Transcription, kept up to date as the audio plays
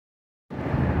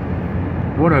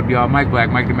What up, y'all? Mike Black,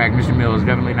 Mike the Mac, Mr. Mills,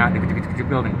 definitely not in the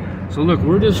building. So look,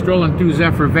 we're just strolling through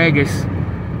Zephyr, Vegas.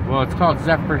 Well, it's called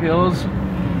Zephyr Hills.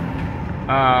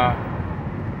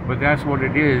 But that's what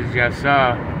it is, yes.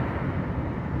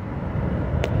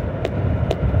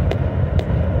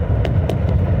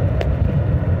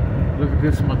 Look at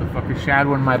this motherfucker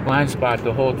shadowing my blind spot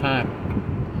the whole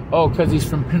time. Oh, because he's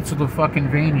from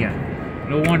Pennsylvania.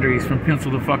 No wonder he's from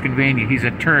Pennsylvania. He's a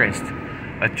tourist.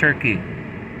 A turkey.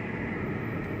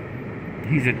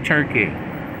 He's a turkey.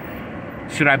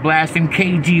 Should I blast him?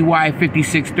 KGY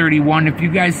 5631. If you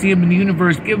guys see him in the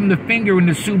universe, give him the finger in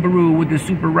the Subaru with the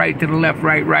super right to the left,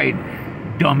 right.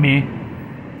 Dummy.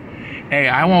 Hey,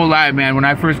 I won't lie, man. When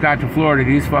I first got to Florida,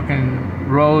 these fucking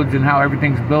roads and how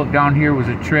everything's built down here was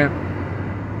a trip.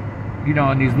 You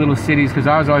know, in these little cities, because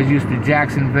I was always used to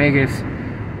Jacksonville.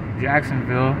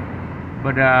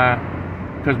 But,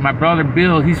 because my brother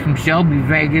Bill, he's from Shelby,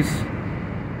 Vegas.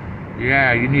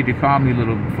 Yeah, you need to call me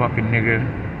little fucking nigga.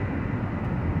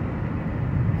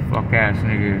 Fuck ass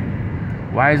nigga.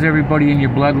 Why is everybody in your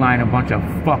bloodline a bunch of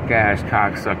fuck ass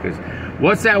cocksuckers?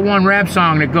 What's that one rap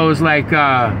song that goes like,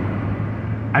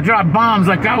 I drop bombs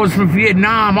like I was from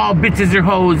Vietnam, all bitches are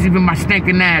hoes, even my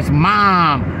stinking ass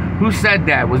mom. Who said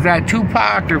that? Was that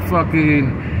Tupac or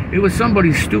fucking, it was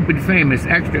somebody stupid famous,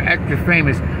 extra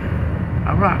famous.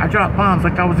 I drop bombs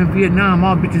like I was in Vietnam,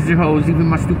 all bitches are hoes, even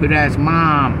my stupid ass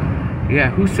mom.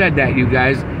 Yeah, who said that, you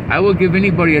guys? I will give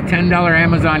anybody a $10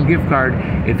 Amazon gift card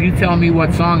if you tell me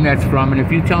what song that's from, and if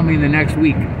you tell me the next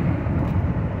week.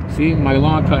 See, my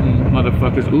lawn cutting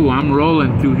motherfuckers. Ooh, I'm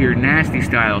rolling through here nasty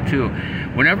style, too.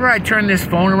 Whenever I turn this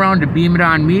phone around to beam it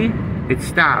on me, it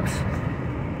stops.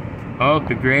 Oh,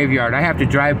 the graveyard. I have to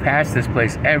drive past this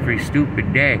place every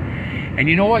stupid day. And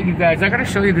you know what, you guys? I gotta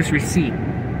show you this receipt.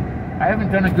 I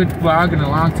haven't done a good vlog in a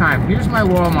long time. Here's my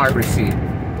Walmart receipt.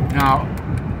 Now,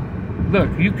 look,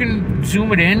 you can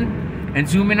zoom it in and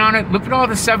zoom in on it. Look at all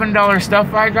the $7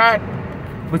 stuff I got.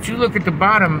 But you look at the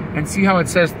bottom and see how it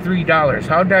says $3.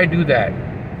 How did I do that?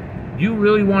 You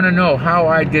really want to know how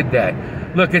I did that.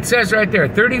 Look, it says right there,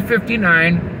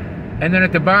 $30.59. And then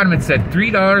at the bottom it said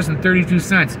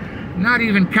 $3.32. Not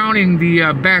even counting the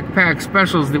backpack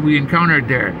specials that we encountered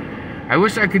there. I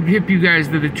wish I could hip you guys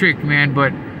to the trick, man,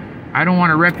 but I don't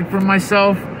want to wreck it for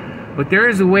myself. But there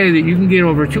is a way that you can get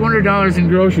over $200 in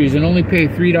groceries and only pay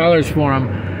 $3 for them.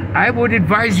 I would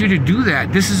advise you to do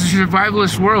that. This is a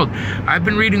survivalist world. I've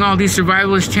been reading all these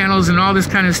survivalist channels and all this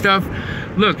kind of stuff.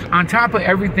 Look, on top of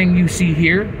everything you see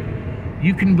here,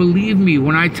 you can believe me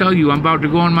when I tell you I'm about to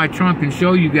go in my trunk and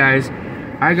show you guys.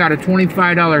 I got a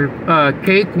 $25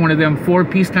 cake, one of them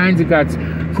 4-piece kinds. It got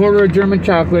quarter of German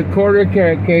chocolate, quarter of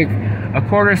carrot cake, a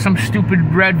quarter of some stupid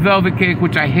red velvet cake,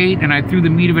 which I hate, and I threw the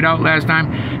meat of it out last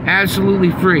time.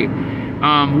 Absolutely free.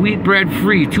 Wheat bread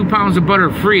free. 2 pounds of butter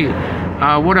free.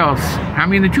 What else? I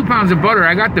mean, the 2 pounds of butter,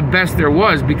 I got the best there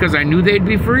was because I knew they'd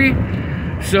be free.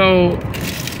 So,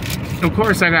 of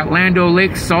course, I got Lando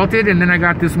Lake salted, and then I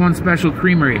got this one special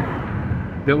creamery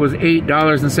that was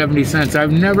 $8.70.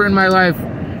 I've never in my life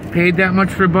paid that much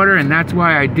for butter, and that's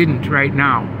why I didn't right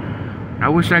now. I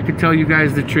wish I could tell you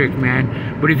guys the trick,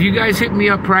 man. But if you guys hit me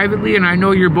up privately, and I know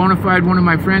you're bona fide one of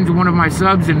my friends and one of my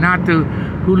subs and not the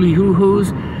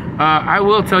hooly-hoo-hoos, I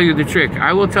will tell you the trick.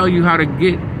 I will tell you how to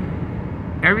get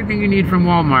everything you need from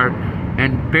Walmart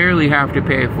and barely have to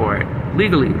pay for it.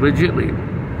 Legally, legitly.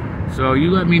 So you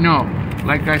let me know.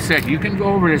 Like I said, you can go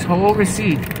over this whole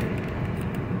receipt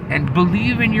and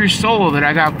believe in your soul that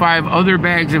I got 5 other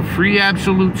bags of free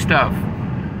absolute stuff.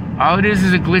 All it is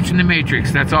a glitch in the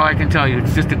matrix. That's all I can tell you.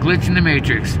 It's just a glitch in the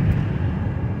matrix.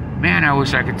 Man, I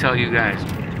wish I could tell you guys.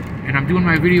 And I'm doing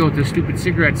my video with the stupid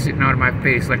cigarette sitting out of my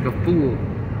face like a fool.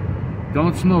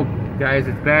 Don't smoke, guys.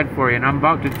 It's bad for you. And I'm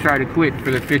about to try to quit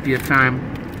for the 50th time.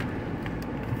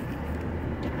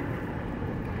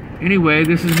 Anyway,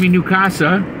 this is me new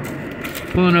casa.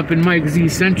 Pulling up in Mike Z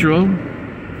Central.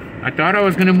 I thought I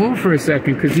was going to move for a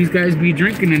second because these guys be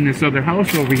drinking in this other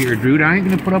house over here, dude. I ain't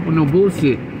going to put up with no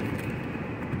bullshit.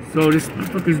 So this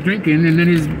motherfucker's drinking, and then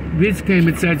his bitch came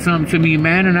and said something to me,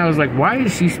 man, and I was like, why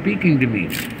is she speaking to me?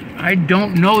 I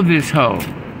don't know this hoe.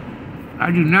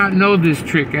 I do not know this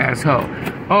trick-ass hoe.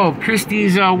 Oh,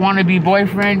 Christy's wannabe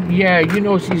boyfriend? Yeah, you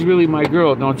know she's really my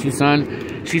girl, don't you,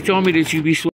 son? She told me that she'd be